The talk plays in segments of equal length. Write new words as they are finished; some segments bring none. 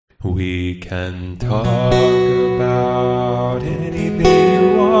We can talk about anything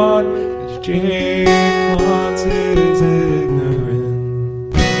you want. It's Jay Flounce's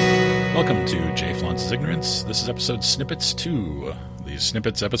Ignorance. Welcome to Jay Flounce's Ignorance. This is episode Snippets 2. These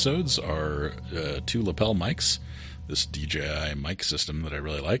Snippets episodes are two lapel mics, this DJI mic system that I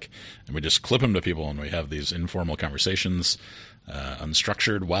really like, and we just clip them to people and we have these informal conversations,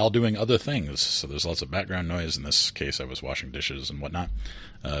 unstructured, while doing other things. So there's lots of background noise. In this case, I was washing dishes and whatnot.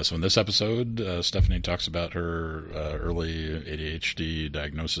 So in this episode, Stephanie talks about her early ADHD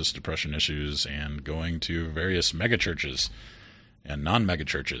diagnosis, depression issues, and going to various megachurches and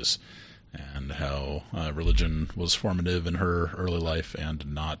non-megachurches, and how religion was formative in her early life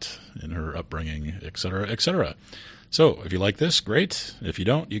and not in her upbringing, etc., etc. So if you like this, great. If you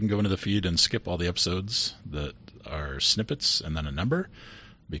don't, you can go into the feed and skip all the episodes that are snippets and then a number,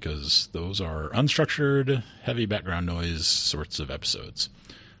 because those are unstructured, heavy background noise sorts of episodes.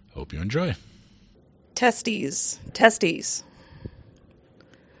 Hope you enjoy. Testes.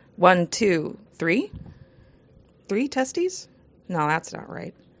 1, 2, 3? 3 testes? No, that's not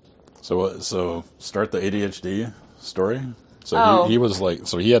right. So start the ADHD story. So he was like,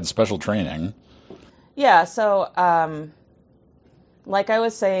 so he had special training. Yeah, so like I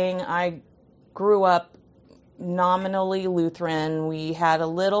was saying, I grew up nominally Lutheran. We had a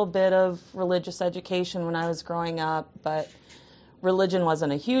little bit of religious education when I was growing up, but religion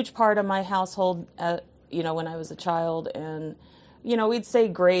wasn't a huge part of my household, when I was a child. And, we'd say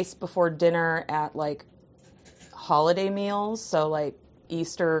grace before dinner at, like, holiday meals, so, like,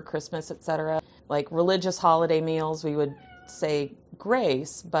 Easter, Christmas, etc. Like, religious holiday meals, we would say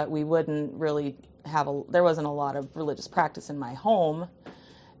grace, but we wouldn't really there wasn't a lot of religious practice in my home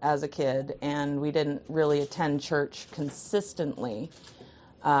as a kid, and we didn't really attend church consistently.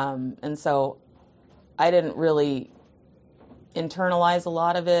 And so I didn't really internalize a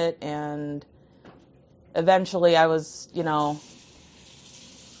lot of it, and eventually I was, a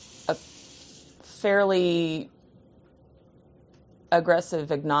fairly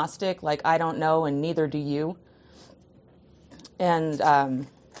aggressive agnostic, like I don't know and neither do you. And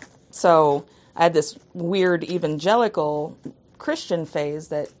so I had this weird evangelical Christian phase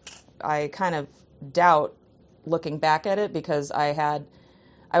that I kind of doubt looking back at it, because I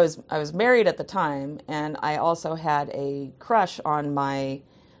was married at the time, and I also had a crush on my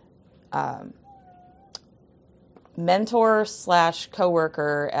mentor /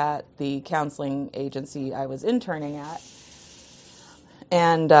 coworker at the counseling agency I was interning at.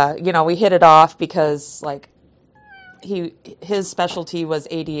 And we hit it off because, like, his specialty was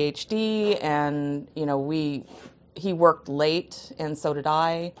ADHD, and he worked late, and so did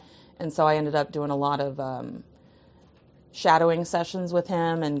I, and so I ended up doing a lot of shadowing sessions with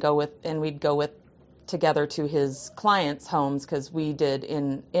him, and we'd go together to his clients' homes, because we did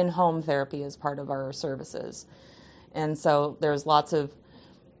in-home therapy as part of our services, and so there's lots of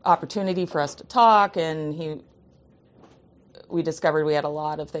opportunity for us to talk, and we discovered we had a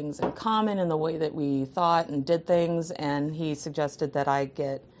lot of things in common in the way that we thought and did things, and he suggested that I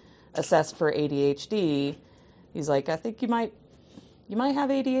get assessed for ADHD. He's like, I think you might have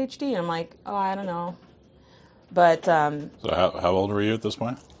ADHD. And I'm like, oh, I don't know. But so how old were you at this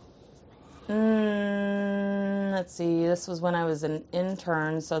point? Let's see. This was when I was an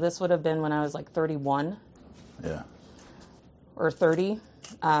intern, so this would have been when I was like 31. Yeah. Or 30.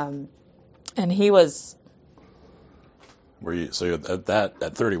 And he was. Were you, so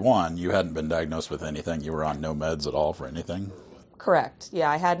at 31, you hadn't been diagnosed with anything? You were on no meds at all for anything? Correct.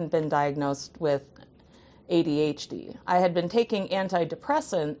 Yeah, I hadn't been diagnosed with ADHD. I had been taking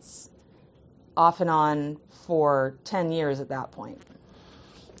antidepressants off and on for 10 years at that point.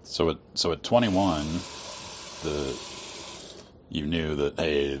 So at 21, you knew that,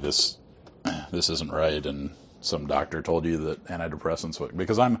 hey, this isn't right, and some doctor told you that antidepressants would,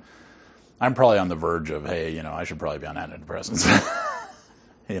 because I'm probably on the verge of, hey, I should probably be on antidepressants.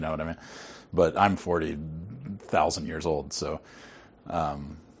 You know what I mean? But I'm 40,000 years old, so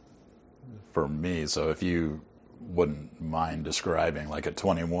for me, so if you wouldn't mind describing, like at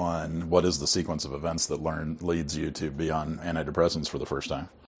 21, what is the sequence of events that leads you to be on antidepressants for the first time?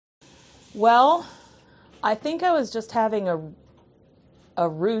 Well, I think I was just having a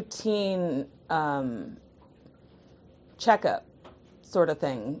routine checkup sort of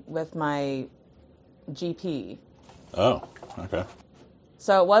thing with my GP. Oh, okay.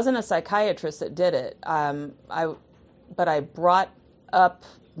 So it wasn't a psychiatrist that did it. But I brought up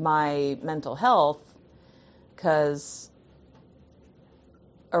my mental health because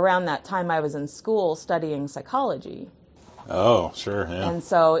around that time I was in school studying psychology. Oh, sure, yeah. And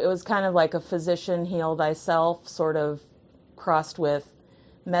so it was kind of like a physician heal thyself sort of crossed with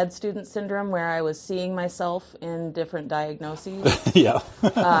med student syndrome where I was seeing myself in different diagnoses. Yeah.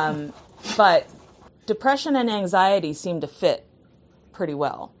 But depression and anxiety seem to fit pretty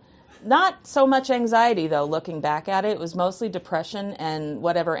well. Not so much anxiety, though, looking back at it. It was mostly depression, and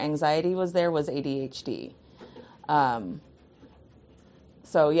whatever anxiety was there was ADHD.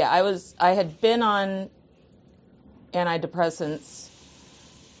 So, yeah, I had been on antidepressants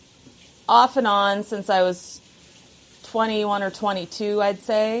off and on since I was 21 or 22, I'd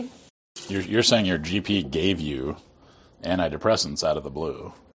say. You're saying your GP gave you antidepressants out of the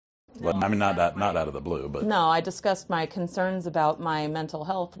blue. Well, I mean, not out of the blue, but... No, I discussed my concerns about my mental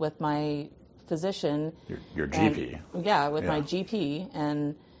health with my physician. Your GP. And, with my GP.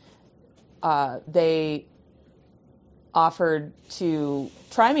 And they offered to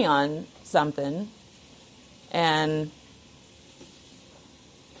try me on something. And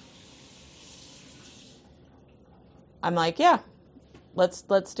I'm like, yeah, let's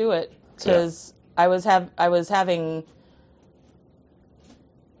do it. Because I was having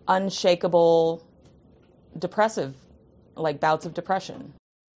unshakable depressive, like bouts of depression.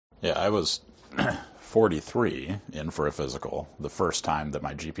 Yeah, I was 43 in for a physical the first time that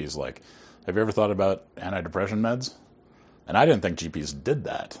my GP's like, have you ever thought about antidepressant meds? And I didn't think GPs did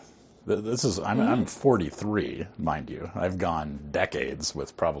that. I'm 43, mind you. I've gone decades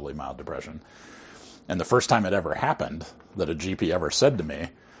with probably mild depression. And the first time it ever happened that a GP ever said to me,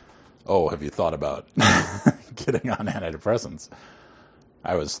 oh, have you thought about getting on antidepressants?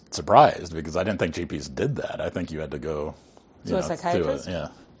 I was surprised because I didn't think GPs did that. I think you had to go to a psychiatrist.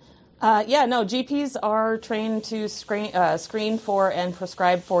 No, GPs are trained to screen for and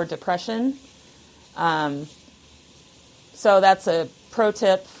prescribe for depression. So that's a pro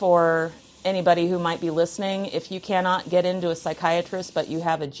tip for anybody who might be listening. If you cannot get into a psychiatrist but you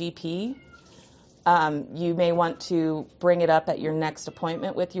have a GP, you may want to bring it up at your next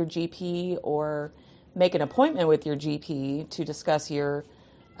appointment with your GP, or make an appointment with your GP to discuss your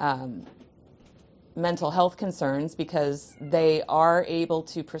mental health concerns, because they are able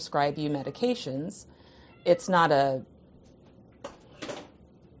to prescribe you medications. It's not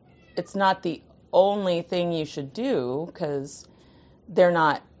the only thing you should do, because they're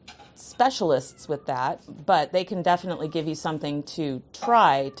not specialists with that, but they can definitely give you something to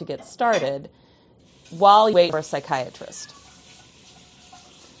try to get started while you wait for a psychiatrist.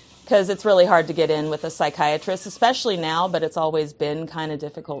 Because it's really hard to get in with a psychiatrist, especially now, but it's always been kind of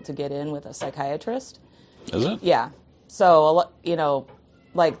difficult to get in with a psychiatrist. Is it? Yeah. So,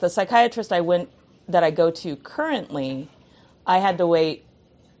 like the psychiatrist that I go to currently, I had to wait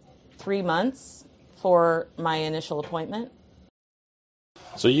 3 months for my initial appointment.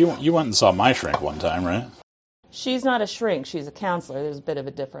 So you went and saw my shrink one time, right? She's not a shrink, she's a counselor. There's a bit of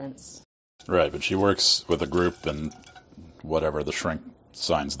a difference. Right, but she works with a group, and whatever, the shrink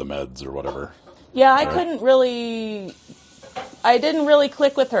signs the meds or whatever. Yeah, I didn't really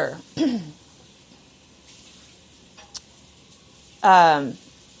click with her.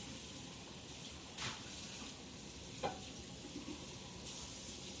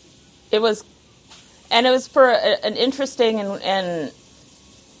 It was for an interesting and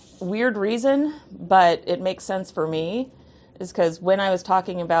weird reason, but it makes sense for me, is because when I was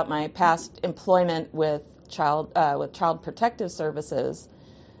talking about my past employment with Child Protective Services,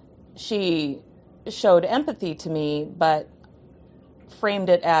 she showed empathy to me, but framed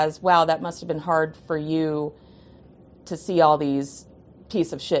it as, wow, that must have been hard for you to see all these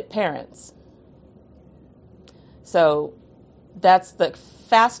piece of shit parents. So that's the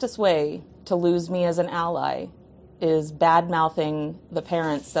fastest way to lose me as an ally, is bad-mouthing the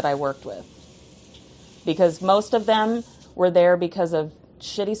parents that I worked with. Because most of them were there because of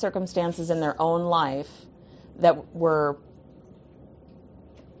shitty circumstances in their own life that were,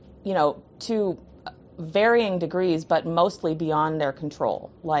 to varying degrees, but mostly beyond their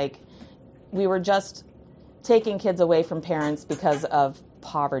control. Like, we were just taking kids away from parents because of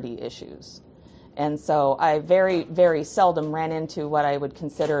poverty issues. And so I very, very seldom ran into what I would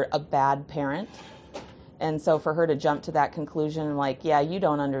consider a bad parent. And so for her to jump to that conclusion, like, yeah,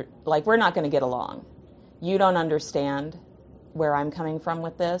 we're not going to get along. You don't understand where I'm coming from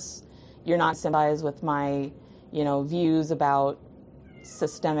with this. You're not sympathized with my, views about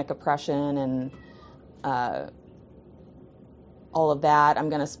systemic oppression and all of that. I'm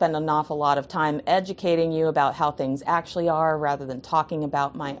going to spend an awful lot of time educating you about how things actually are rather than talking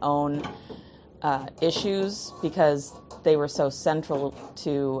about my own issues, because they were so central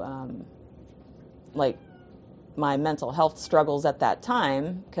to my mental health struggles at that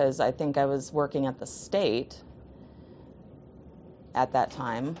time, because I think I was working at the state at that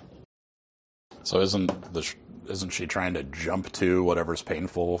time. So isn't isn't she trying to jump to whatever's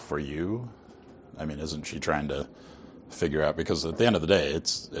painful for you? I mean, isn't she trying to figure out, because at the end of the day,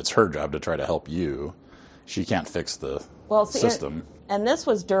 it's her job to try to help you. She can't fix the system. And this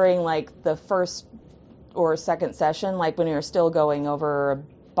was during like the first or second session, like when we were still going over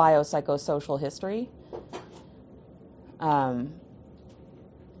biopsychosocial history. And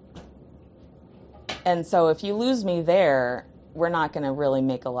so if you lose me there, we're not going to really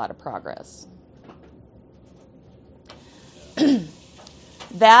make a lot of progress.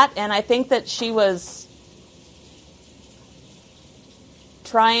 That, and I think that she was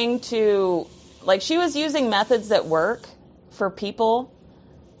trying to, like, she was using methods that work for people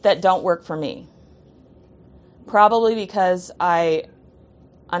that don't work for me. Probably because I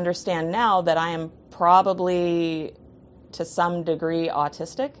understand now that I am probably, to some degree,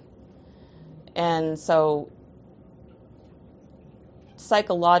 autistic. And so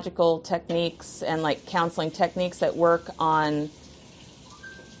psychological techniques and like counseling techniques that work on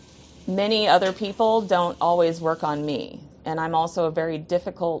many other people don't always work on me. And I'm also a very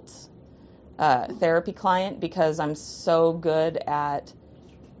difficult therapy client because I'm so good at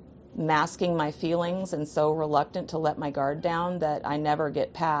masking my feelings and so reluctant to let my guard down that I never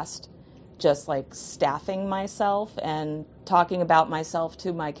get past just like staffing myself and talking about myself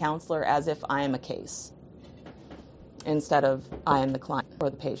to my counselor as if I am a case instead of I am the client or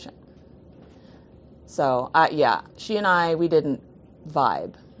the patient. So, yeah, she and I, we didn't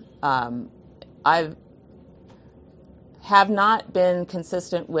vibe. I have not been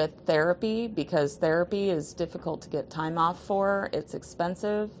consistent with therapy because therapy is difficult to get time off for. It's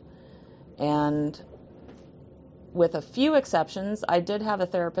expensive. And with a few exceptions, I did have a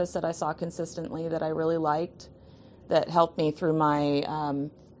therapist that I saw consistently that I really liked that helped me through my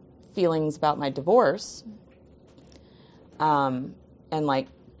feelings about my divorce and like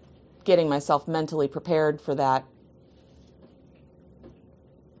getting myself mentally prepared for that,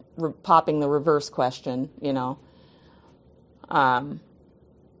 popping the reverse question, you know.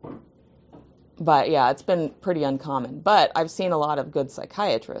 But yeah, it's been pretty uncommon. But I've seen a lot of good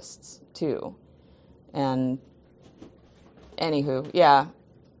psychiatrists too. And anywho, yeah.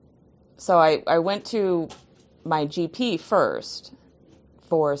 So I went to my GP first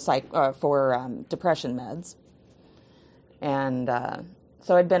for depression meds. And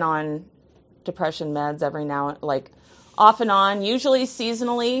so I'd been on depression meds every now, like off and on, usually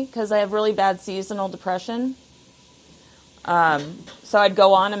seasonally, because I have really bad seasonal depression. So I'd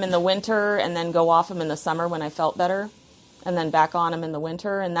go on them in the winter and then go off them in the summer when I felt better, and then back on them in the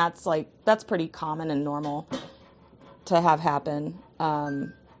winter. And that's pretty common and normal to have happen.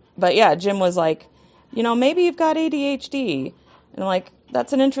 But yeah, Jim was like, you know, maybe you've got ADHD. And I'm like,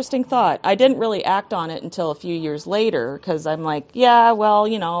 that's an interesting thought. I didn't really act on it until a few years later because I'm like, yeah, well,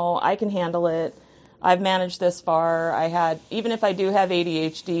 you know, I can handle it. I've managed this far. Even if I do have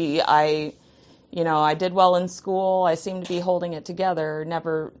ADHD, I did well in school. I seem to be holding it together.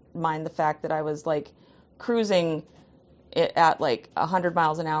 Never mind the fact that I was like cruising at like 100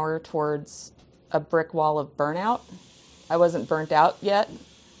 miles an hour towards a brick wall of burnout. I wasn't burnt out yet.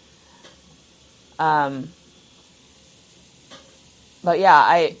 But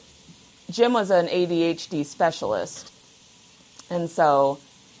yeah, Jim was an ADHD specialist. And so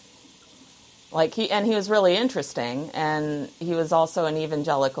like he was really interesting, and he was also an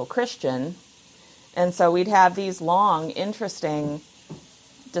evangelical Christian. And so we'd have these long, interesting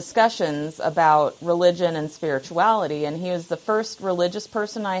discussions about religion and spirituality. And he was the first religious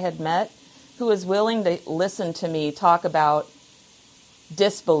person I had met who was willing to listen to me talk about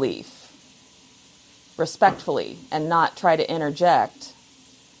disbelief respectfully and not try to interject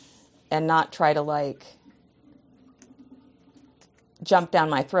and not try to like jump down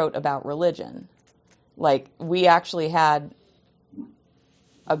my throat about religion. Like we actually had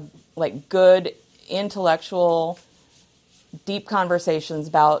a like good intellectual, deep conversations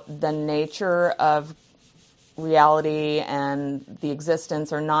about the nature of reality and the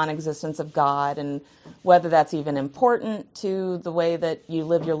existence or non-existence of God, and whether that's even important to the way that you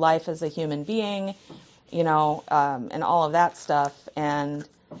live your life as a human being, you know, and all of that stuff. And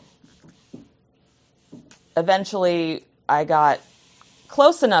eventually I got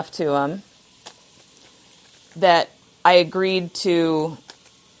close enough to him that I agreed to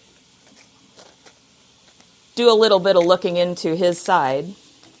do a little bit of looking into his side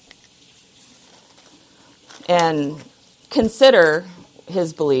and consider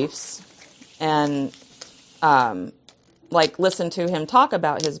his beliefs and like listen to him talk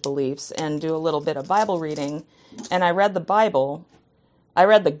about his beliefs and do a little bit of Bible reading. And I read the Bible. I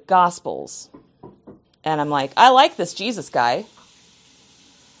read the Gospels. And I'm like, I like this Jesus guy.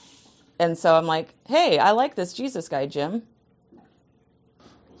 And so I'm like, hey, I like this Jesus guy, Jim.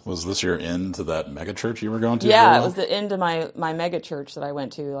 Was this your end to that mega church you were going to? Yeah, it was the end of my mega church that I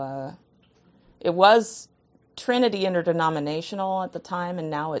went to. It was Trinity Interdenominational at the time, and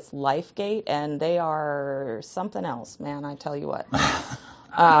now it's Lifegate, and they are something else, man, I tell you what.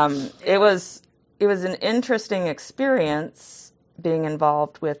 It was an interesting experience being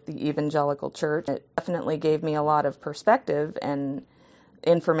involved with the evangelical church. It definitely gave me a lot of perspective and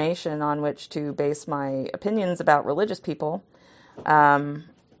information on which to base my opinions about religious people.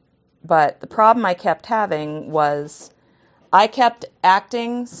 But the problem I kept having was I kept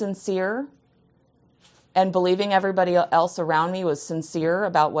acting sincere and believing everybody else around me was sincere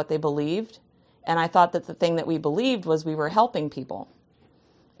about what they believed. And I thought that the thing that we believed was we were helping people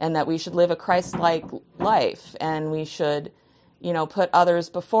and that we should live a Christ-like life and we should, put others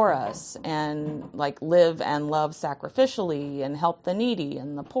before us and like live and love sacrificially and help the needy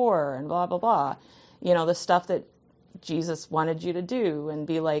and the poor and blah, blah, blah. The stuff that Jesus wanted you to do and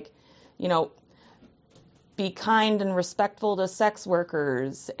be like, be kind and respectful to sex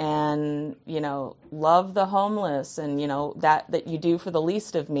workers and, love the homeless and, that you do for the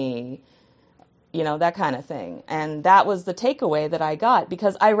least of me, that kind of thing. And that was the takeaway that I got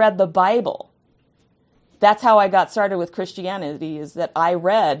because I read the Bible. That's how I got started with Christianity, is that I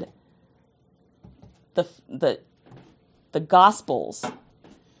read the Gospels.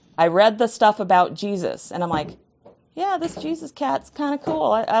 I read the stuff about Jesus and I'm like, yeah, this Jesus cat's kind of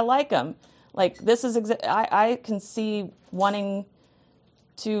cool. I like him. Like, this is, I can see wanting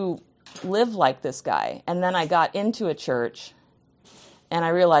to live like this guy. And then I got into a church, and I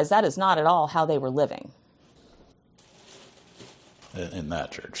realized that is not at all how they were living. In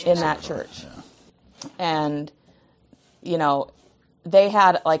that church. In that church. Yeah. And, they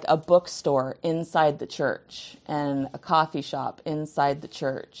had, like, a bookstore inside the church, and a coffee shop inside the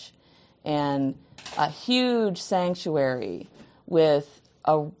church, and a huge sanctuary with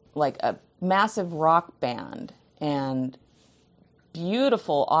a massive rock band and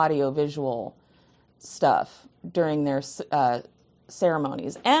beautiful audio-visual stuff during their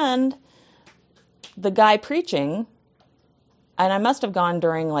ceremonies. And the guy preaching, and I must have gone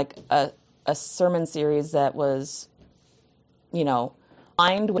during like a sermon series that was,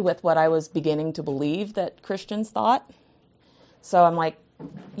 aligned with what I was beginning to believe that Christians thought. So I'm like,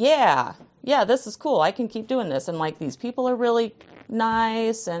 yeah, this is cool. I can keep doing this. And like, these people are really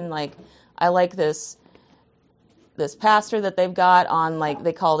nice. And like, I like this pastor that they've got on, like,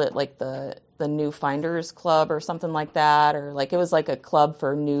 they called it like the New Finders Club or something like that. Or like, it was like a club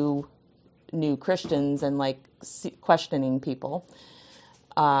for new Christians and like questioning people.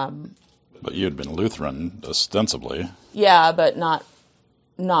 But you had been Lutheran ostensibly. Yeah, but not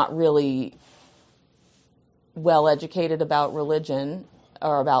really well educated about religion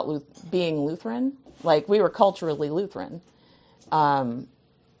or about being Lutheran. Like, we were culturally Lutheran. And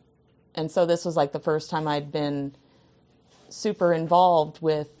so this was like the first time I'd been super involved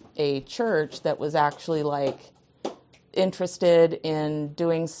with a church that was actually like interested in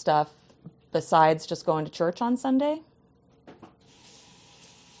doing stuff besides just going to church on Sunday.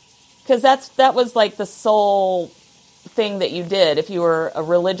 Because that was like the sole thing that you did if you were a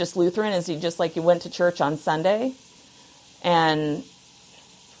religious Lutheran, is you went to church on Sunday and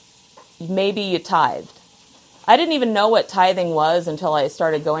maybe you tithed. I didn't even know what tithing was until I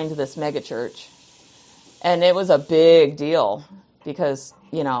started going to this mega church. And it was a big deal because,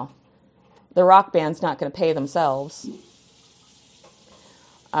 the rock band's not going to pay themselves.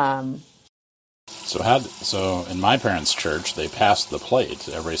 So in my parents' church, they passed the plate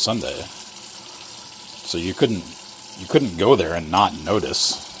every Sunday. So you couldn't go there and not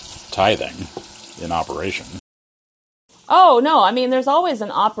notice tithing in operation. Oh no! I mean, there's always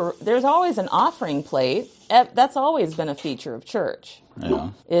an offering plate. That's always been a feature of church.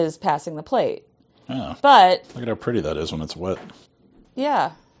 Yeah, is passing the plate. Yeah, but look at how pretty that is when it's wet.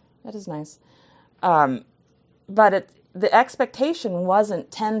 Yeah, that is nice. But the expectation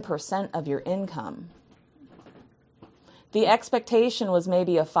wasn't 10% of your income. The expectation was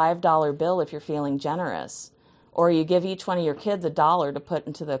maybe a $5 bill if you're feeling generous, or you give each one of your kids $1 to put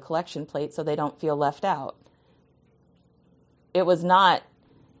into the collection plate so they don't feel left out. It was not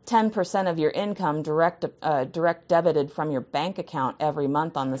 10% of your income direct debited from your bank account every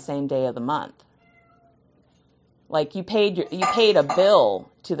month on the same day of the month. Like you paid a bill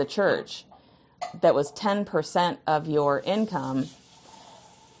to the church that was 10% of your income,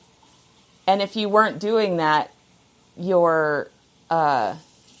 and if you weren't doing that, your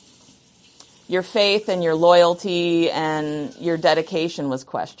faith and your loyalty and your dedication was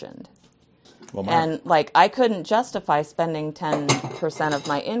questioned. Well, and like I couldn't justify spending 10% of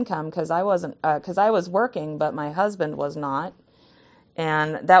my income because I was working, but my husband was not.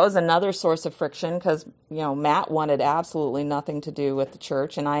 And that was another source of friction because, Matt wanted absolutely nothing to do with the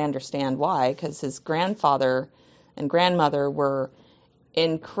church, and I understand why, because his grandfather and grandmother were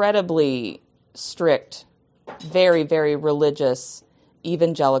incredibly strict, very, very religious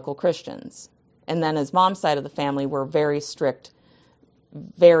evangelical Christians. And then his mom's side of the family were very strict,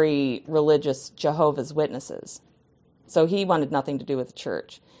 very religious Jehovah's Witnesses. So he wanted nothing to do with the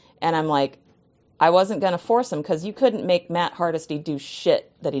church. And I'm like, I wasn't going to force him because you couldn't make Matt Hardesty do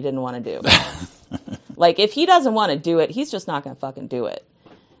shit that he didn't want to do. Like, if he doesn't want to do it, he's just not going to fucking do it.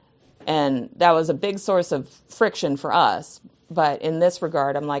 And that was a big source of friction for us. But in this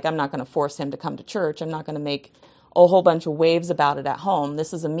regard, I'm like, I'm not going to force him to come to church. I'm not going to make a whole bunch of waves about it at home.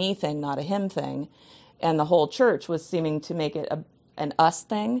 This is a me thing, not a him thing. And the whole church was seeming to make it an us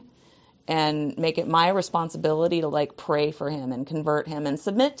thing and make it my responsibility to like pray for him and convert him and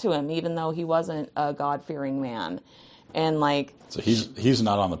submit to him, even though he wasn't a God-fearing man. And like, so he's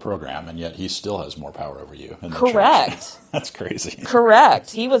not on the program, and yet he still has more power over you. In the correct. church. That's crazy. Correct.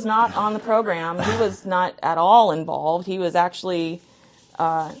 He was not on the program. He was not at all involved. He was actually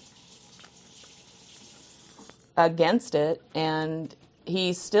against it, and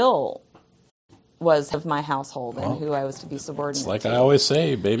he still was of my household and who I was to be subordinate It's like to. I always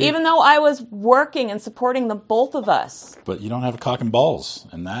say, baby. Even though I was working and supporting the both of us. But you don't have a cock and balls,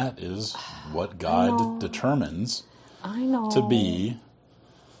 and that is what God determines to be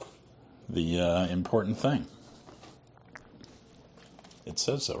the important thing. It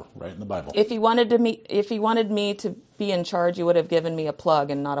says so right in the Bible. If he wanted me to be in charge, he would have given me a plug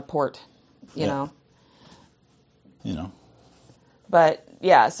and not a port, you know. But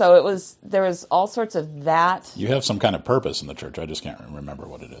yeah, so there was all sorts of that. You have some kind of purpose in the church. I just can't remember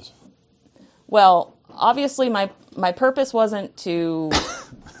what it is. Well, obviously my purpose wasn't to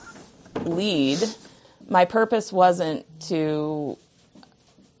lead. My purpose wasn't to,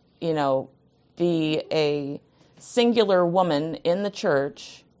 be a singular woman in the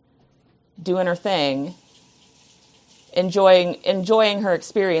church doing her thing, enjoying her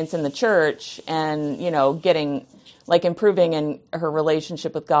experience in the church and, getting like improving in her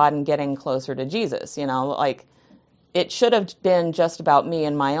relationship with God and getting closer to Jesus, like it should have been just about me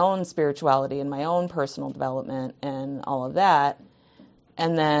and my own spirituality and my own personal development and all of that.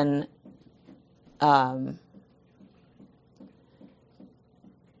 And then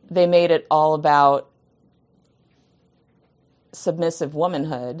they made it all about submissive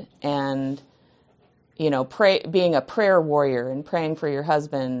womanhood and, being a prayer warrior and praying for your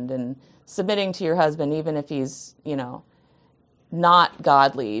husband and submitting to your husband, even if he's, not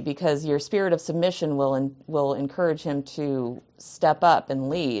godly, because your spirit of submission will encourage him to step up and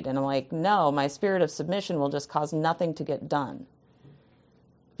lead. And I'm like, no, my spirit of submission will just cause nothing to get done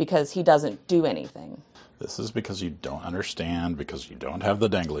because he doesn't do anything. This is because you don't understand, because you don't have the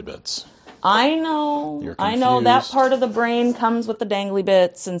dangly bits. I know. You're I know that confused. part of the brain comes with the dangly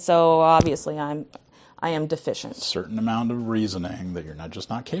bits, and so obviously I am deficient. Certain amount of reasoning that you're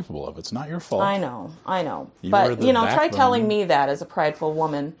not capable of. It's not your fault. I know. You are But, the try backbone. telling me that as a prideful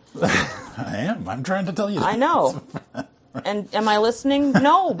woman. I am. I'm trying to tell you that. I know. And am I listening?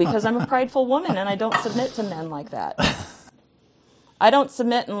 No, because I'm a prideful woman and I don't submit to men like that. I don't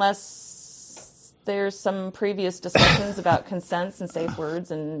submit unless there's some previous discussions about consents and safe words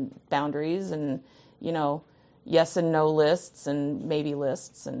and boundaries and, yes and no lists and maybe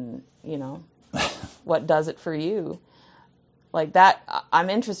lists and, what does it for you? Like that, I'm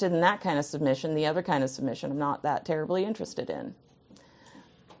interested in that kind of submission. The other kind of submission I'm not that terribly interested in.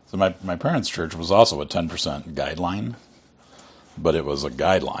 So my parents' church was also a 10% guideline, but it was a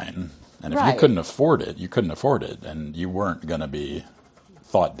guideline. And if you Right. couldn't afford it, you couldn't afford it, and you weren't going to be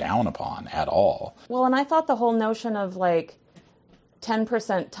thought down upon at all. Well, and I thought the whole notion of like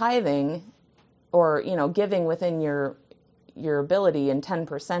 10% tithing or, giving within your ability and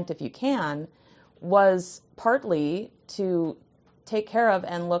 10% if you can was partly to take care of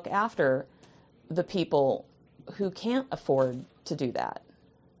and look after the people who can't afford to do that.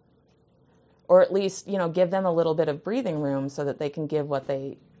 Or at least, give them a little bit of breathing room so that they can give what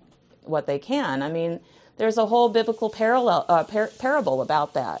they can. I mean, there's a whole biblical parable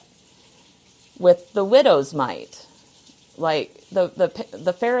about that with the widow's mite. Like the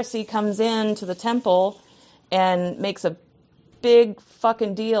Pharisee comes in to the temple and makes a big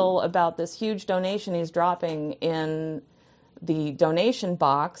fucking deal about this huge donation he's dropping in the donation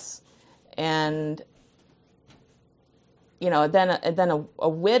box, and then a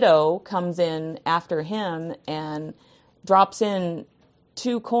widow comes in after him and drops in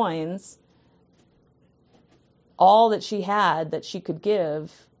 2 coins all that she had that she could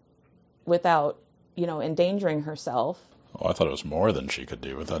give without, endangering herself. Oh, I thought it was more than she could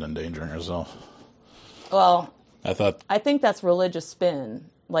do without endangering herself. Well, I think that's religious spin.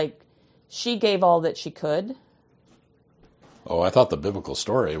 Like, she gave all that she could. Oh, I thought the biblical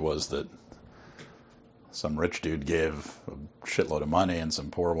story was that some rich dude gave a shitload of money and some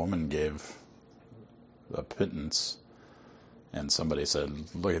poor woman gave a pittance. And somebody said,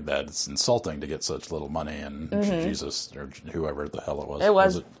 look at that, it's insulting to get such little money. And Jesus, or whoever the hell it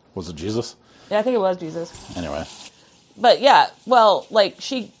was. Was it Jesus? Yeah, I think it was Jesus. Anyway. But yeah, well, like,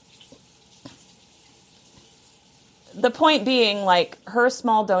 the point being, like, her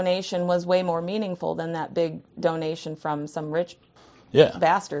small donation was way more meaningful than that big donation from some rich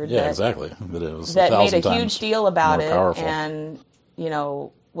bastard. Yeah, exactly. That it was that made a huge deal about it powerful. And,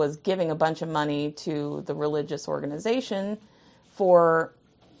 was giving a bunch of money to the religious organization for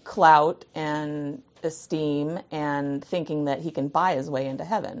clout and esteem and thinking that he can buy his way into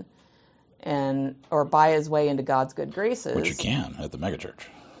heaven or buy his way into God's good graces. Which you can at the megachurch.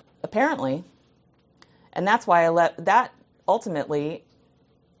 Apparently. And that's why that ultimately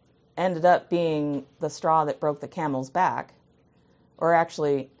ended up being the straw that broke the camel's back. Or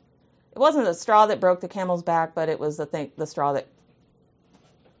actually, it wasn't the straw that broke the camel's back, but it was the straw that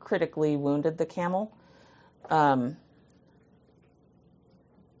critically wounded the camel.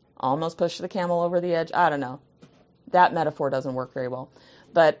 Almost pushed the camel over the edge. I don't know. That metaphor doesn't work very well.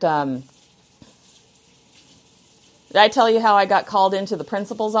 But did I tell you how I got called into the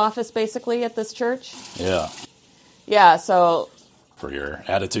principal's office, basically, at this church? Yeah. Yeah, so... For your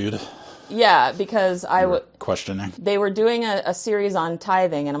attitude? Yeah, because questioning? They were doing a series on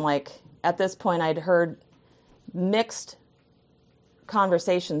tithing, and I'm like, at this point, I'd heard mixed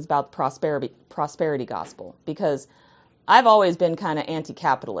conversations about the prosperity gospel, because I've always been kind of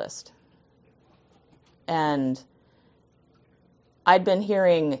anti-capitalist. And I'd been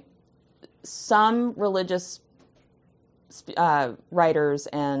hearing some religious writers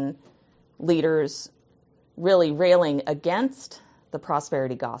and leaders really railing against the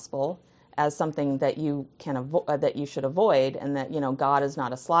prosperity gospel as something that you that you should avoid, and that God is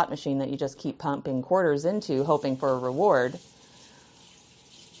not a slot machine that you just keep pumping quarters into hoping for a reward.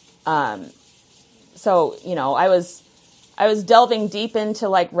 So I was delving deep into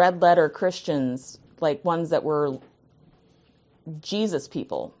like red letter Christians, like ones that were Jesus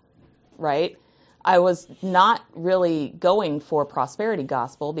people, right? I was not really going for prosperity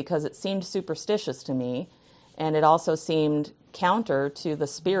gospel because it seemed superstitious to me, and it also seemed counter to the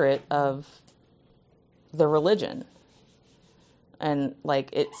spirit of the religion. And like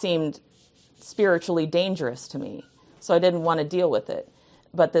it seemed spiritually dangerous to me. So I didn't want to deal with it.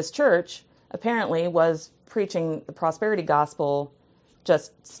 But this church apparently was preaching the prosperity gospel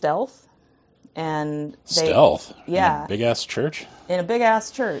just stealth. And stealth? Yeah. In a big-ass church? In a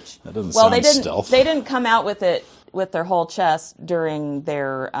big-ass church. That doesn't sound stealth. They didn't come out with it with their whole chest during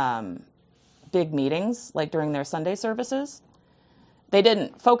their big meetings, like during their Sunday services. They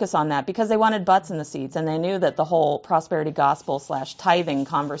didn't focus on that because they wanted butts in the seats, and they knew that the whole prosperity gospel / tithing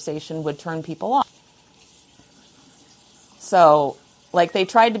conversation would turn people off. So, like, they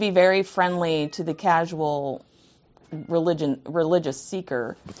tried to be very friendly to the casual religious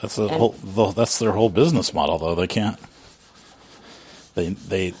seeker. But that's their whole business model, though. They can't. You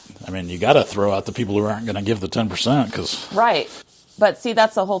got to throw out the people who aren't going to give the 10%, because right. But see,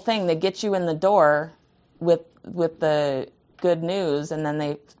 that's the whole thing. They get you in the door with the good news, and then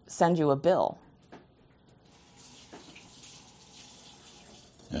they send you a bill.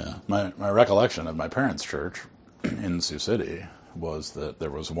 Yeah, my recollection of my parents' church in Sioux City was that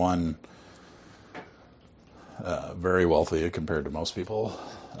there was one very wealthy compared to most people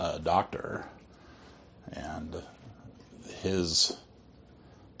doctor, and his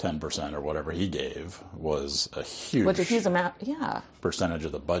 10% or whatever he gave was a huge amount, yeah, percentage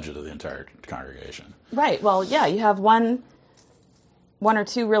of the budget of the entire congregation. Right. Well, yeah, you have one or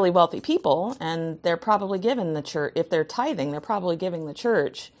two really wealthy people, and they're probably giving the church, if they're tithing, they're probably giving the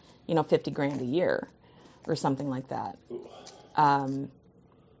church, $50,000 a year or something like that.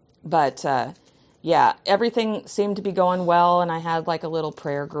 Yeah, everything seemed to be going well, and I had like a little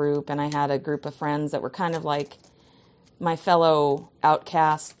prayer group, and I had a group of friends that were kind of like my fellow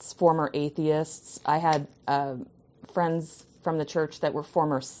outcasts, former atheists. I had friends from the church that were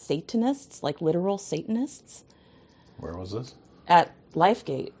former Satanists, like literal Satanists. Where was this? At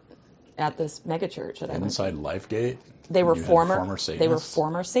Lifegate, at this megachurch that I went to. Inside Lifegate? They were former Satanists? They were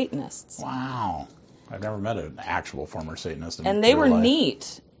former Satanists. Wow. I've never met an actual former Satanist in And they were life.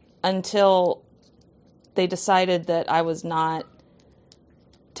 neat until they decided that I was not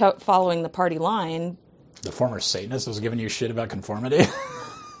following the party line The former Satanist was giving you shit about conformity?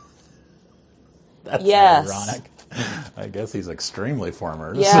 That's Yes. ironic. I guess he's extremely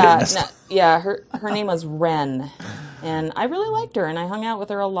former Yeah, Satanist. her name was Ren, and I really liked her, and I hung out with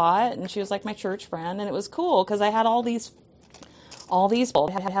her a lot, and she was like my church friend, and it was cool because I had all these people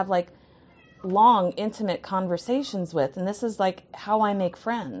I had to have like long, intimate conversations with, and this is like how I make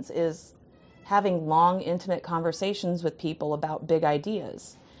friends, is having long, intimate conversations with people about big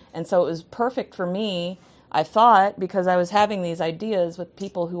ideas. And so it was perfect for me, I thought, because I was having these ideas with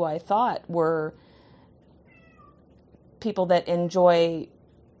people who I thought were people that enjoy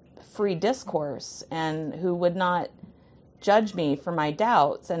free discourse and who would not judge me for my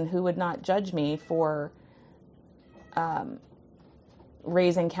doubts and who would not judge me for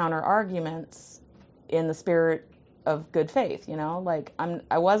raising counter arguments in the spirit of good faith. Like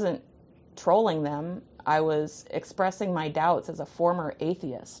I wasn't trolling them. I was expressing my doubts as a former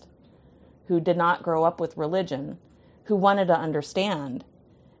atheist who did not grow up with religion, who wanted to understand,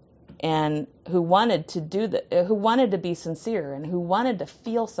 and who wanted to be sincere, and who wanted to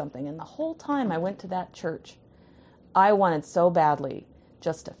feel something. And the whole time I went to that church, I wanted so badly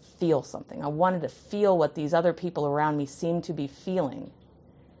just to feel something. I wanted to feel what these other people around me seemed to be feeling.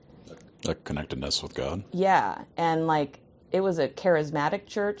 A connectedness with God. Yeah, and like it was a charismatic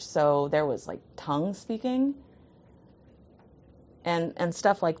church, so there was like tongue speaking and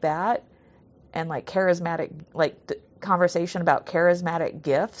stuff like that, and like charismatic, like conversation about charismatic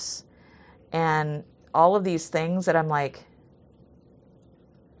gifts and all of these things that I'm like,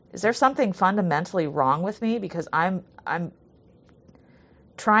 is there something fundamentally wrong with me? Because I'm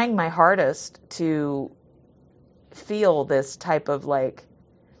trying my hardest to feel this type of like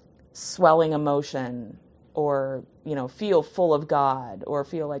swelling emotion, or feel full of God, or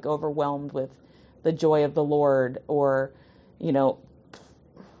feel like overwhelmed with the joy of the Lord, or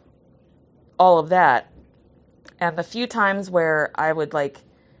all of that. And the few times where I would like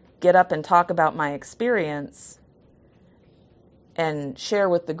get up and talk about my experience and share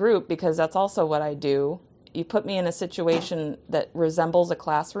with the group, because that's also what I do. You put me in a situation that resembles a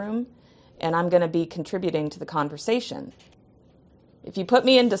classroom, and I'm going to be contributing to the conversation. If you put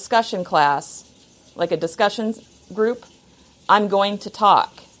me in discussion class, like a discussion group, I'm going to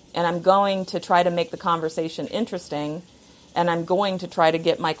talk, and I'm going to try to make the conversation interesting, and I'm going to try to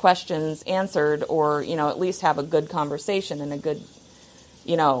get my questions answered, or, at least have a good conversation and a good,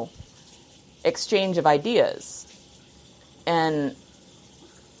 exchange of ideas. And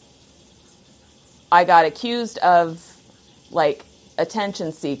I got accused of, like,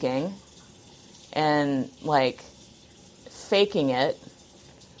 attention seeking and, like, faking it,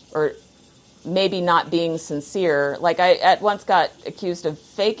 or maybe not being sincere. Like, I at once got accused of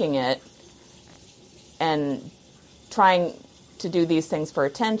faking it and trying to do these things for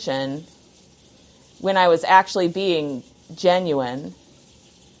attention when I was actually being genuine.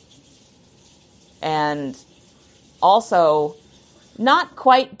 And also not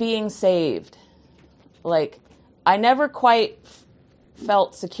quite being saved. Like, I never quite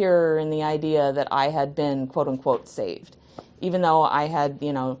felt secure in the idea that I had been, quote unquote, saved. Even though I had,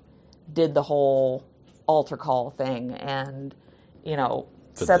 did the whole altar call thing and,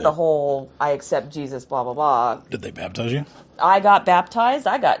 said the whole, I accept Jesus, blah, blah, blah. Did they baptize you? I got baptized.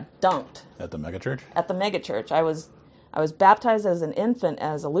 I got dunked. At the megachurch? At the megachurch. I was baptized as an infant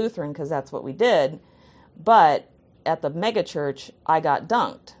as a Lutheran, because that's what we did. But at the megachurch, I got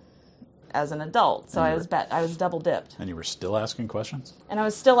dunked as an adult. So I was double dipped. And you were still asking questions? And I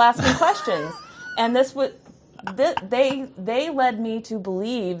was still asking questions. And they led me to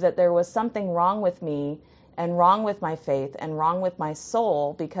believe that there was something wrong with me, and wrong with my faith, and wrong with my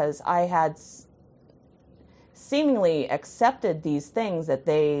soul, because I had seemingly accepted these things that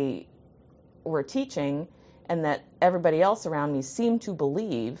they were teaching and that everybody else around me seemed to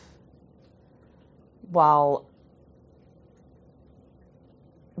believe,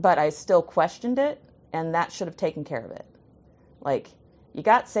 but I still questioned it, and that should have taken care of it. Like, you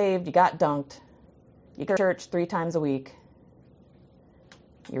got saved, you got dunked, you go to church 3 times a week,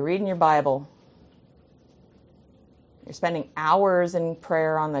 you're reading your Bible, you're spending hours in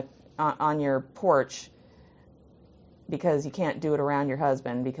prayer on your porch because you can't do it around your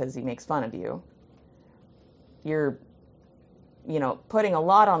husband because he makes fun of you. You're, putting a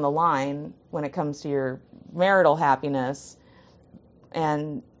lot on the line when it comes to your marital happiness,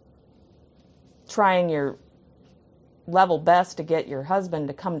 and trying your level best to get your husband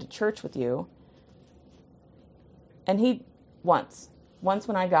to come to church with you. And he, once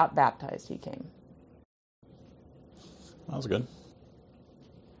when I got baptized, he came. That was good.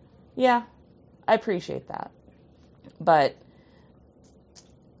 Yeah, I appreciate that. But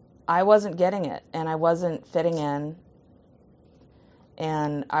I wasn't getting it, and I wasn't fitting in,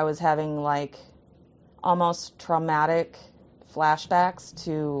 and I was having like almost traumatic flashbacks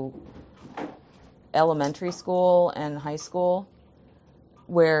to elementary school and high school,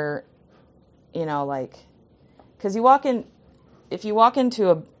 where, you know, like, because if you walk into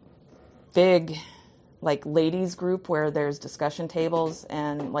a big, like, ladies group where there's discussion tables,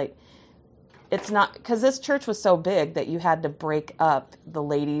 and like, it's not, because this church was so big that you had to break up the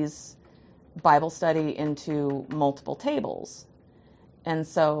ladies' Bible study into multiple tables. And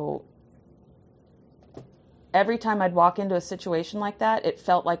so every time I'd walk into a situation like that, it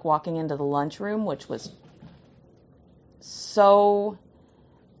felt like walking into the lunchroom, which was so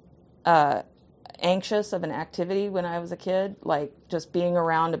anxious of an activity when I was a kid. Like, just being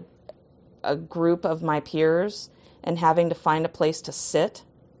around a group of my peers and having to find a place to sit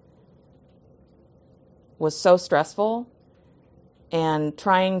was so stressful. And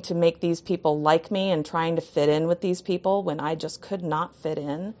trying to make these people like me and trying to fit in with these people when I just could not fit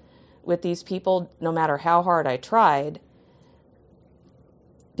in with these people, no matter how hard I tried,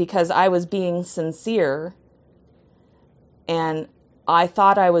 because I was being sincere and I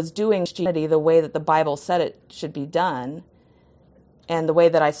thought I was doing Christianity the way that the Bible said it should be done, and the way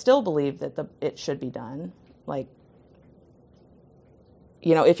that I still believe that it should be done. Like,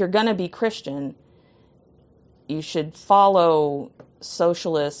 you know, if you're going to be Christian, you should follow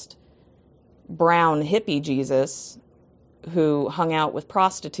socialist brown hippie Jesus, who hung out with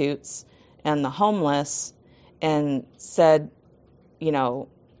prostitutes and the homeless and said, you know,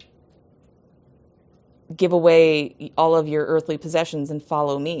 give away all of your earthly possessions and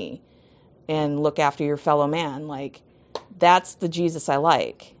follow me and look after your fellow man. Like, that's the Jesus I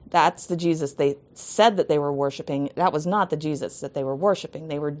like. That's the Jesus they said that they were worshiping. That was not the Jesus that they were worshiping.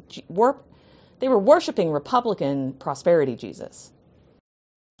 They were worshiping Republican prosperity Jesus.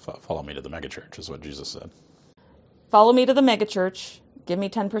 Follow me to the megachurch is what Jesus said. Follow me to the megachurch. Give me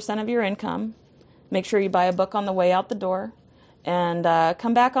 10% of your income. Make sure you buy a book on the way out the door. And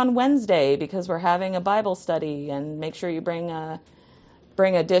come back on Wednesday because we're having a Bible study. And make sure you bring a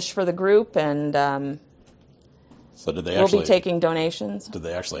dish for the group. And so did they we'll be taking donations. Did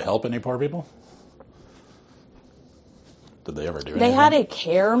they actually help any poor people? Did they ever do anything? They had a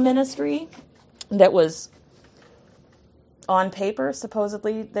care ministry that was on paper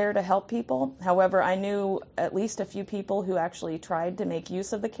supposedly there to help people. However, I knew at least a few people who actually tried to make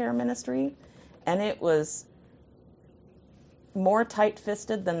use of the care ministry, and it was more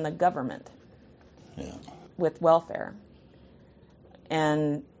tight-fisted than the government with welfare.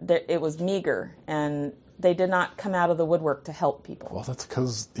 And it was meager, and they did not come out of the woodwork to help people. Well, that's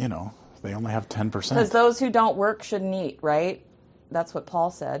because, you know, they only have 10%. Because those who don't work shouldn't eat, right? That's what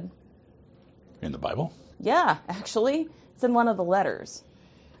Paul said. In the Bible? Yeah, actually. It's in one of the letters.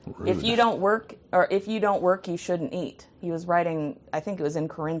 Rude. If you don't work, you shouldn't eat. He was writing, I think it was in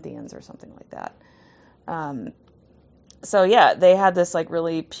Corinthians or something like that. So yeah, they had this like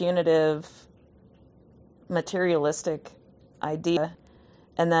really punitive, materialistic idea.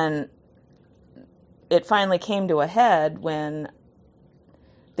 And then it finally came to a head when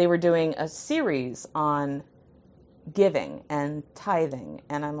they were doing a series on giving and tithing.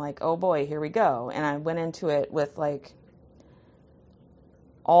 And I'm like, oh boy, here we go. And I went into it with like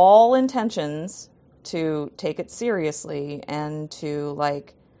all intentions to take it seriously and to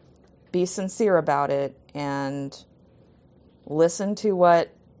like be sincere about it and listen to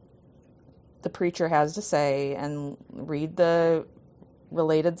what the preacher has to say and read the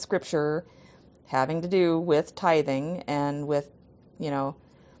related scripture having to do with tithing and with, you know,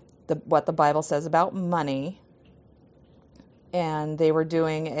 what the Bible says about money. And they were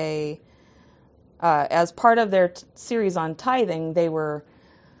doing as part of their series on tithing, they were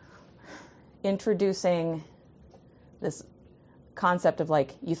introducing this concept of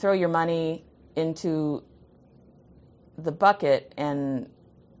like, you throw your money into the bucket and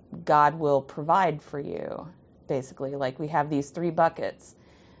God will provide for you, basically. Like, we have these 3 buckets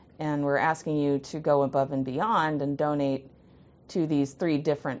and we're asking you to go above and beyond and donate to these 3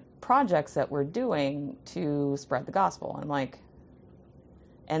 different projects that we're doing to spread the gospel. And I'm like,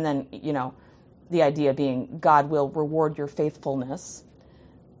 and then, you know, the idea being God will reward your faithfulness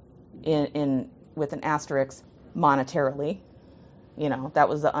in with an asterisk monetarily. You know, that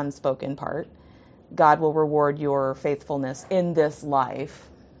was the unspoken part. God will reward your faithfulness in this life.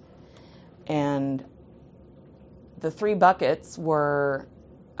 And the 3 buckets were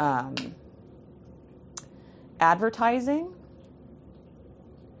advertising,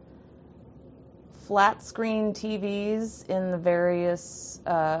 flat screen TVs in the various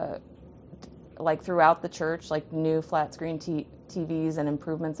like throughout the church, like new flat screen TVs and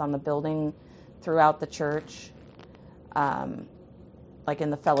improvements on the building throughout the church, like in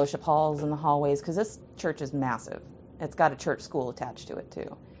the fellowship halls and the hallways, because this church is massive. It's got a church school attached to it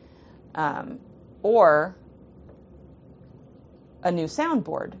too. Or a new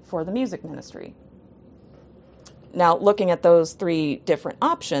soundboard for the music ministry. Now, looking at those three different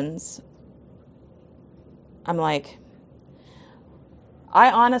options, I'm like,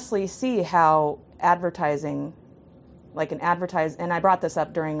 I honestly see how advertising, like and I brought this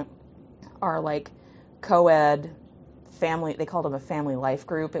up during our like co-ed family, they called them a family life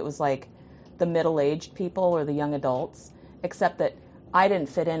group. It was like the middle-aged people or the young adults, except that I didn't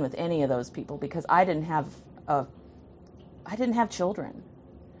fit in with any of those people because I didn't have children.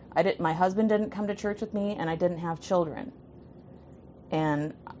 My husband didn't come to church with me, and I didn't have children.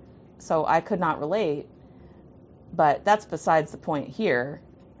 And so I could not relate, but that's besides the point here.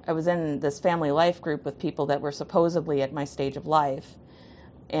 I was in this family life group with people that were supposedly at my stage of life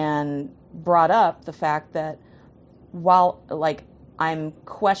and brought up the fact that while, like, I'm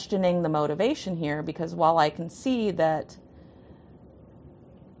questioning the motivation here, because while I can see that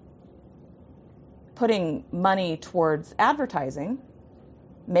putting money towards advertising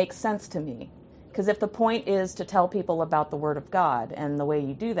makes sense to me. Because if the point is to tell people about the Word of God, and the way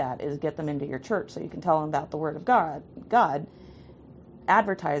you do that is get them into your church so you can tell them about the Word of God,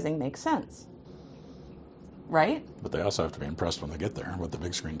 advertising makes sense. Right? But they also have to be impressed when they get there with the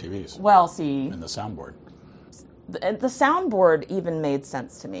big screen TVs. Well, see... And the soundboard. The soundboard even made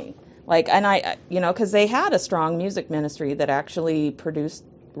sense to me. Like, and I, because they had a strong music ministry that actually produced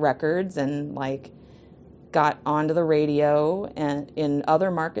records and, like, got onto the radio and in other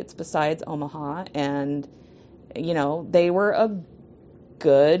markets besides Omaha, and they were a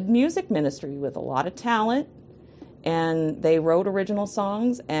good music ministry with a lot of talent, and they wrote original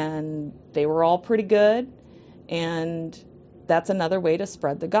songs, and they were all pretty good. And that's another way to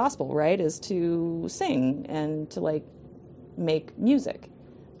spread the gospel, right, is to sing and to like make music.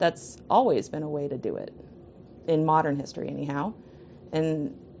 That's always been a way to do it in modern history anyhow,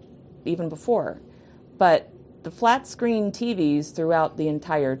 and even before. But the flat screen TVs throughout the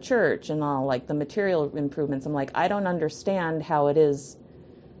entire church and all, like the material improvements, I'm like, I don't understand how it is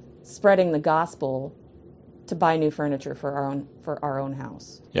spreading the gospel to buy new furniture for our own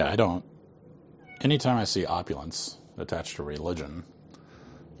house. Yeah, I don't. Anytime I see opulence attached to religion,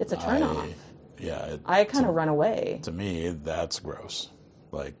 it's a turnoff. I kind of run away. To me, that's gross.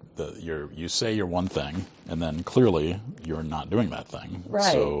 Like you say you're one thing, and then clearly you're not doing that thing.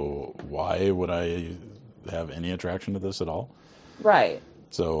 Right. So why would I have any attraction to this at all? Right.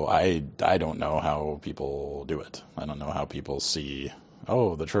 So I don't know how people do it. I don't know how people see,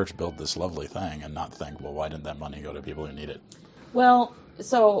 oh, the church built this lovely thing, and not think, well, why didn't that money go to people who need it? Well,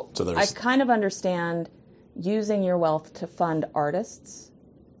 so I kind of understand using your wealth to fund artists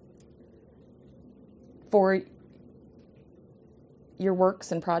for your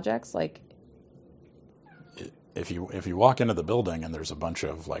works and projects, like if you walk into the building and there's a bunch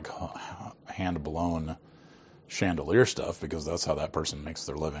of like hand blown chandelier stuff, because that's how that person makes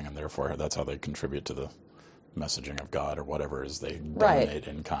their living, and therefore that's how they contribute to the messaging of God or whatever, is they donate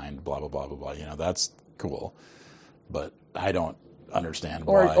in kind, blah blah blah blah blah. That's cool, but I don't understand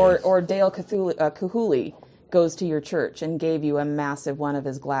why. Or Dale Kahuli goes to your church and gave you a massive one of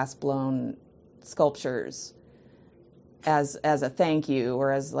his glass blown sculptures as a thank you,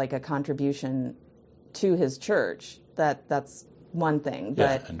 or as like a contribution to his church. That's one thing.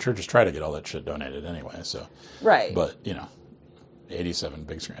 But, and churches try to get all that shit donated anyway. So right. But 87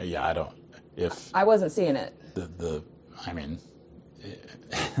 big screen. Yeah, I don't. If I wasn't seeing it. I mean.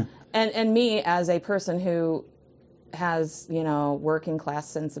 and me as a person who has working class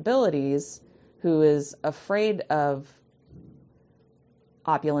sensibilities, who is afraid of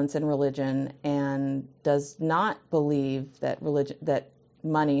opulence in religion and does not believe that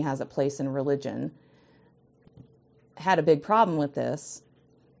money has a place in religion, had a big problem with this.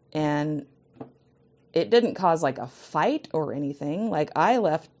 And it didn't cause like a fight or anything. Like, I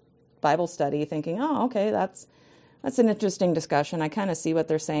left Bible study thinking, oh, okay, that's an interesting discussion. I kind of see what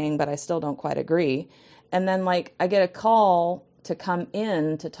they're saying, but I still don't quite agree. And then like I get a call to come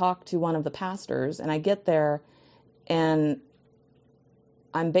in to talk to one of the pastors, and I get there and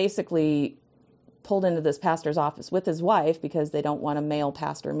I'm basically pulled into this pastor's office with his wife because they don't want a male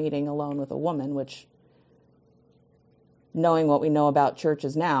pastor meeting alone with a woman, which, knowing what we know about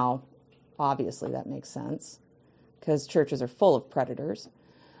churches now, obviously that makes sense because churches are full of predators.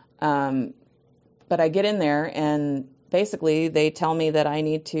 But I get in there and basically they tell me that I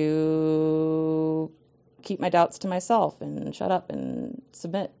need to keep my doubts to myself and shut up and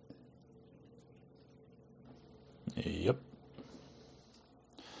submit. Yep.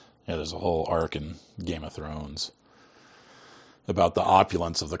 Yeah, there's a whole arc in Game of Thrones about the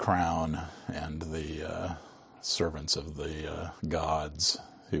opulence of the crown and the servants of the gods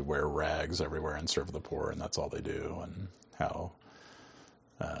who wear rags everywhere and serve the poor, and that's all they do, and how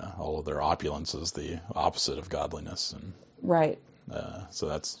all of their opulence is the opposite of godliness. And Right. so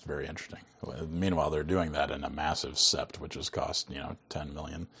that's very interesting. Meanwhile, they're doing that in a massive sept, which has cost 10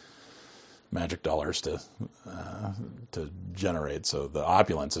 million magic dollars to generate. So the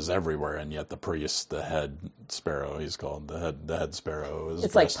opulence is everywhere, and yet the priest, the head sparrow, he's called the head sparrow, is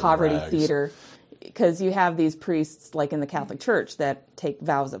It's like dressed in poverty rags. theater, because you have these priests, like in the Catholic Church, that take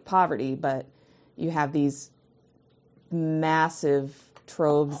vows of poverty, but you have these massive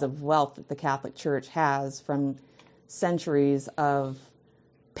troves of wealth that the Catholic Church has from centuries of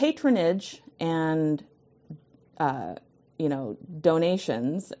patronage and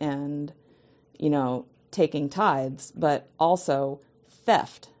donations and taking tithes, but also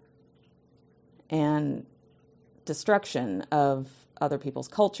theft and destruction of other people's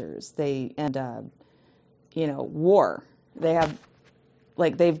cultures. War.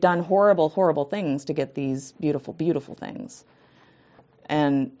 They've done horrible, horrible things to get these beautiful, beautiful things.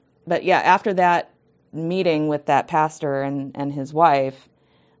 But after that meeting with that pastor and his wife,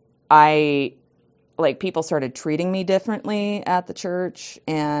 people started treating me differently at the church,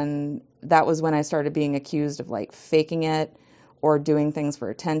 and that was when I started being accused of faking it or doing things for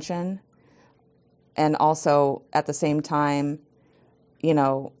attention. And also at the same time,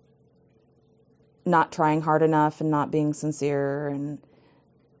 not trying hard enough and not being sincere. And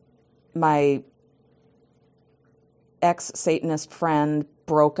my ex-Satanist friend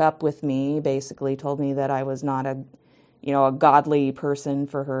broke up with me, basically told me that I was not a godly person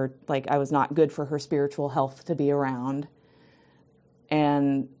for her, I was not good for her spiritual health to be around.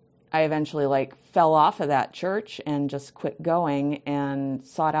 And I eventually fell off of that church and just quit going and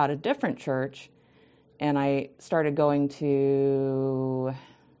sought out a different church. And I started going to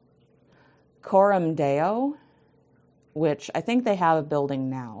Coram Deo, which I think they have a building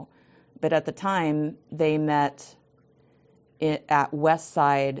now. But at the time, they met at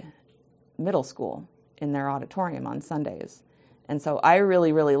Westside Middle School in their auditorium on Sundays. And so I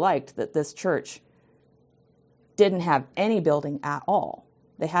really, really liked that this church didn't have any building at all.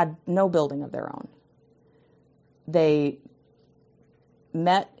 They had no building of their own. They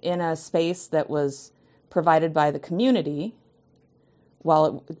met in a space that was provided by the community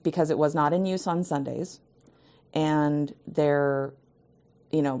because it was not in use on Sundays. And their,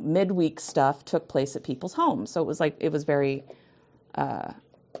 midweek stuff took place at people's homes. So it was very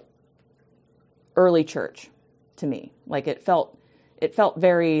early church to me. It felt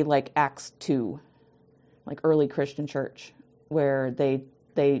very like Acts 2, early Christian church, where they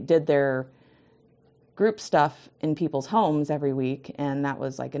did their group stuff in people's homes every week, and that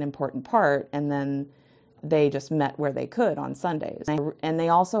was an important part. And then they just met where they could on Sundays. And they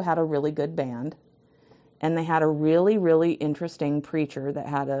also had a really good band, and they had a really, really interesting preacher that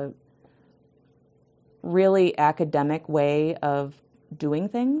had a really academic way of doing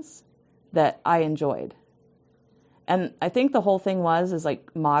things that I enjoyed. And I think the whole thing is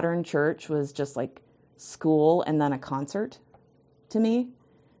modern church was just school and then a concert to me,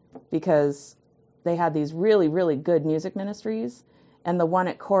 because they had these really, really good music ministries. And the one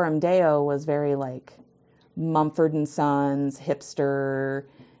at Coram Deo was very Mumford and Sons, hipster,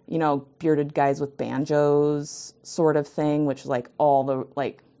 bearded guys with banjos sort of thing, which was all the,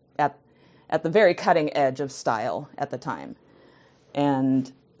 at the very cutting edge of style at the time.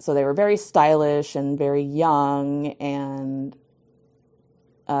 And so they were very stylish and very young, and,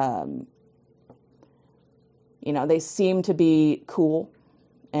 they seemed to be cool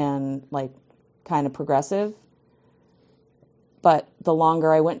and kind of progressive. But the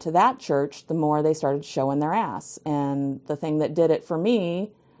longer I went to that church, the more they started showing their ass. And the thing that did it for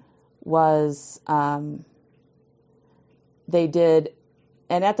me was they did,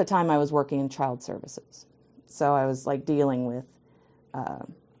 and at the time I was working in child services. So I was dealing with,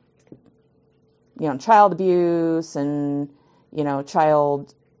 child abuse and,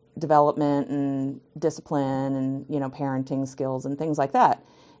 child development and discipline and, parenting skills and things like that.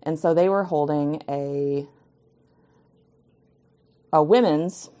 And so they were holding a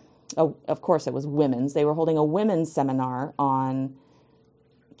women's, of course it was women's, they were holding a women's seminar on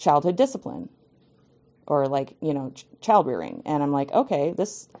childhood discipline or child rearing. And I'm okay,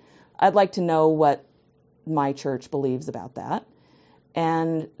 I'd like to know what my church believes about that.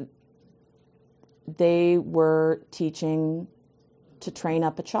 And they were teaching to train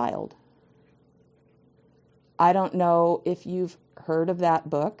up a child. I don't know if you've heard of that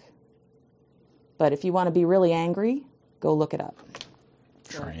book, But if you want to be really angry, go look it up.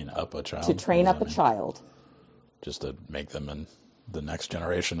 Train up a child. To train What up does a that child. mean? Just to make them in the next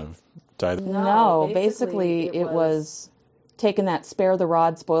generation of tithing. No, basically it was taking that spare the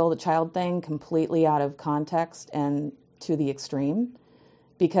rod, spoil the child thing completely out of context and to the extreme.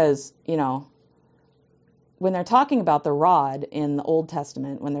 Because, when they're talking about the rod in the Old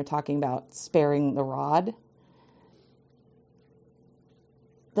Testament, when they're talking about sparing the rod,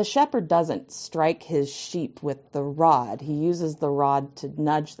 the shepherd doesn't strike his sheep with the rod. He uses the rod to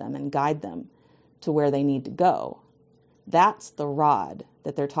nudge them and guide them to where they need to go. That's the rod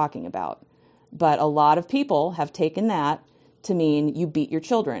that they're talking about. But a lot of people have taken that to mean you beat your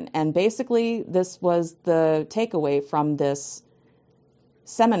children. And basically, this was the takeaway from this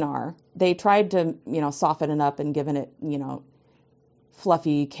seminar. They tried to, soften it up and given it,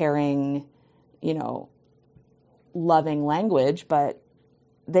 fluffy, caring, loving language, but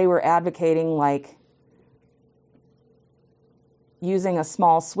they were advocating like using a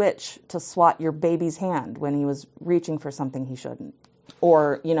small switch to swat your baby's hand when he was reaching for something he shouldn't.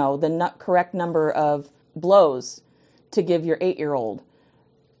 Or, the correct number of blows to give your 8-year-old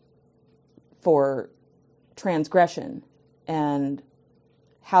for transgression, and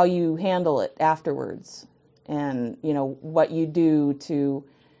how you handle it afterwards, and, what you do to,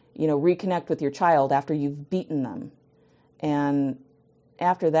 reconnect with your child after you've beaten them. And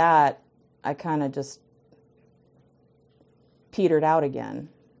after that, I kind of just petered out again.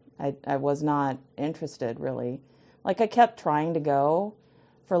 I was not interested, really. Like, I kept trying to go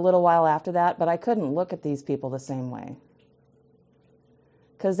for a little while after that, but I couldn't look at these people the same way.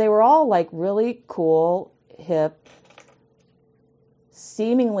 Because they were all, like, really cool, hip,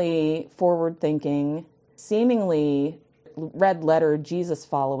 seemingly forward-thinking, seemingly red-letter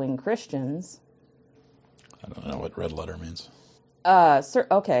Jesus-following Christians. I don't know what red letter means.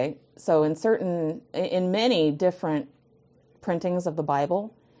 Okay, so in many different printings of the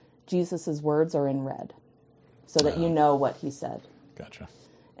Bible, Jesus' words are in red, so that you know what he said. Gotcha.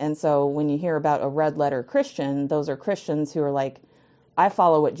 And so when you hear about a red-letter Christian, those are Christians who are like, I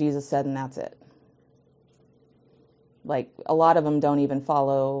follow what Jesus said and that's it. Like, a lot of them don't even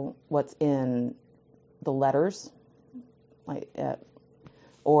follow what's in the letters, like,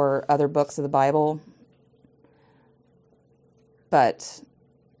 or other books of the Bible. But,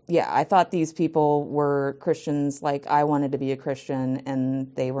 yeah, I thought these people were Christians like I wanted to be a Christian,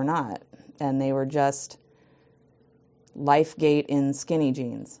 and they were not. And they were just Lifegate in skinny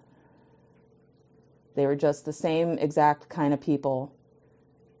jeans. They were just the same exact kind of people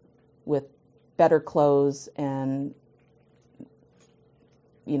with better clothes and,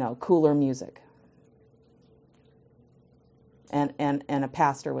 cooler music. And a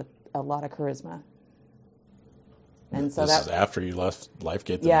pastor with a lot of charisma. And so this is after you left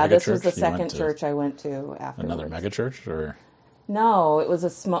Lifegate, the yeah, mega this church? was the second church I went to after. Another mega church, or? No, it was a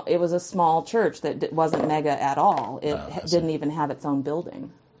small church that wasn't mega at all. It didn't even have its own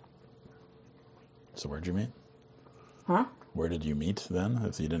building. So where'd you meet? Huh? Where did you meet then,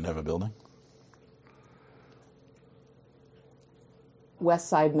 if you didn't have a building? West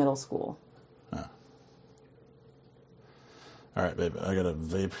Side Middle School. Oh. All right, babe, I got to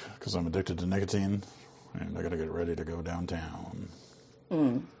vape because I'm addicted to nicotine, and I got to get ready to go downtown.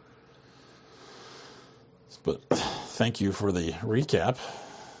 But thank you for the recap.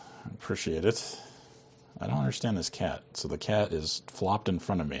 I appreciate it. I don't understand this cat. So the cat is flopped in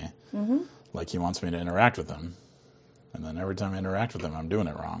front of me, like he wants me to interact with him. And then every time I interact with him, I'm doing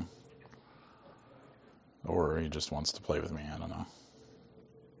it wrong. Or he just wants to play with me. I don't know.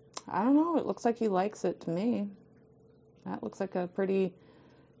 I don't know. It looks like he likes it to me. That looks like a pretty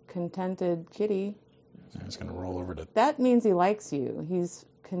contented kitty. He's going to roll over to... That means he likes you. He's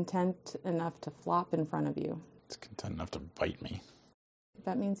content enough to flop in front of you. He's content enough to bite me.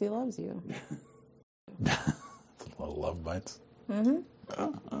 That means he loves you. Little love bites.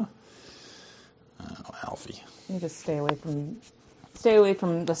 Alfie. You just stay away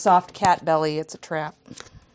from the soft cat belly. It's a trap.